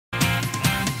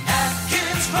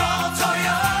Stroll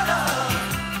Toyota,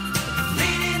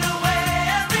 leading the way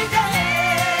every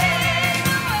day.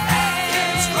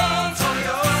 Atkins Stroll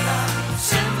Toyota,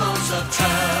 symbols of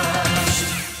trust.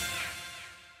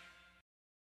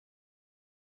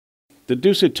 The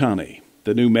Dusitani,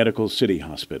 the new Medical City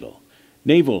Hospital,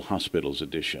 Naval Hospitals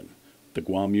Edition, the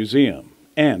Guam Museum,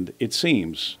 and, it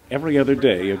seems, every other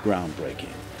day a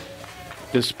groundbreaking.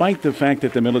 Despite the fact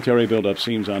that the military buildup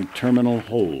seems on terminal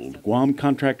hold, Guam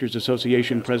Contractors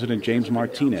Association President James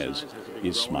Martinez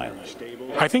is smiling.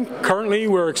 I think currently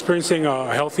we're experiencing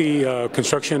a healthy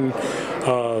construction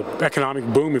economic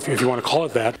boom, if you want to call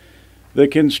it that. The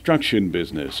construction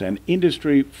business, an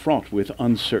industry fraught with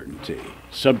uncertainty,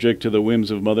 subject to the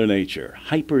whims of Mother Nature,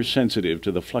 hypersensitive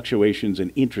to the fluctuations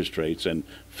in interest rates and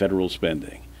federal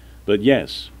spending. But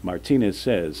yes, Martinez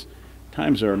says,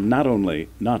 times are not only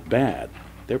not bad,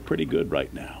 they're pretty good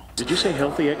right now. Did you say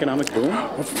healthy economic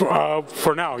boom?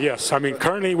 For now, yes. I mean,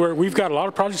 currently we've got a lot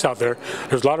of projects out there.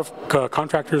 There's a lot of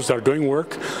contractors that are doing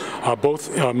work,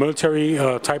 both military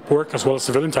type work as well as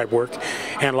civilian type work,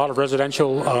 and a lot of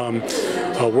residential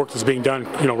work that's being done,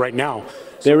 right now.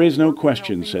 There is no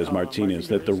question, says Martinez,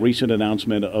 that the recent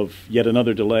announcement of yet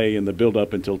another delay in the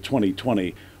build-up until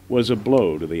 2020 was a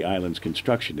blow to the island's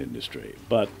construction industry.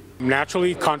 But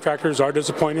naturally, contractors are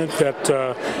disappointed that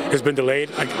it's been delayed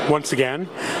once again,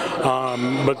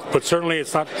 but certainly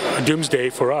it's not a doomsday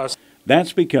for us.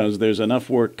 That's because there's enough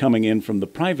work coming in from the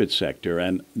private sector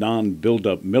and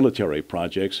non-build-up military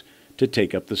projects to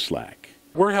take up the slack.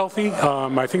 We're healthy.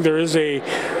 I think there is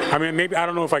maybe, I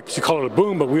don't know if I should call it a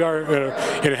boom, but we are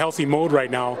in a healthy mode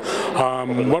right now.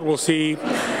 What we'll see,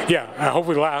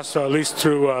 hopefully last at least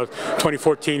through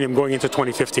 2014 and going into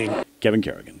 2015. Kevin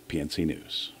Kerrigan, PNC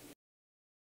News.